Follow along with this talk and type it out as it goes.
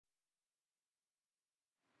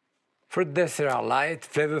Fruit desserts are light,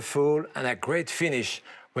 flavorful, and a great finish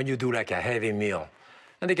when you do like a heavy meal.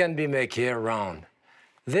 And they can be made year-round.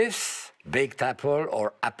 This baked apple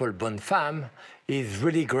or apple Bonne Femme is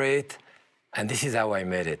really great, and this is how I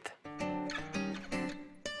made it.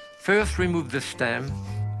 First, remove the stem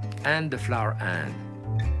and the flower end.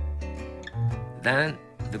 Then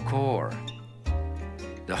the core.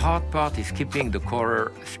 The hard part is keeping the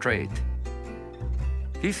core straight.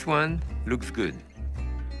 This one looks good.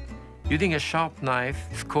 Using a sharp knife,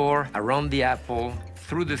 score around the apple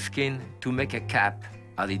through the skin to make a cap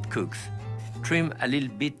as it cooks. Trim a little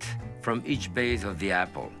bit from each base of the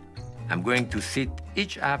apple. I'm going to sit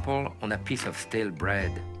each apple on a piece of stale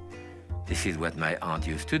bread. This is what my aunt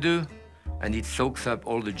used to do, and it soaks up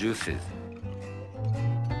all the juices.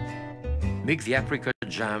 Mix the apricot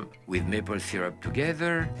jam with maple syrup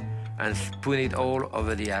together and spoon it all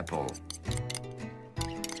over the apple.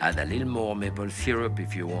 Add a little more maple syrup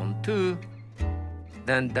if you want to.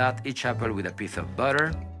 Then dot each apple with a piece of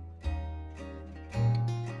butter.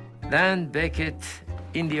 Then bake it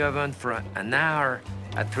in the oven for an hour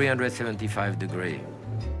at 375 degrees.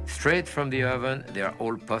 Straight from the oven, they are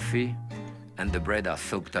all puffy and the bread has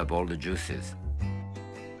soaked up all the juices.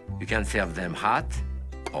 You can serve them hot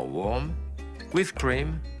or warm, with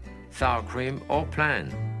cream, sour cream or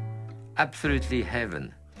plain. Absolutely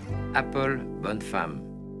heaven. Apple Bonne Femme.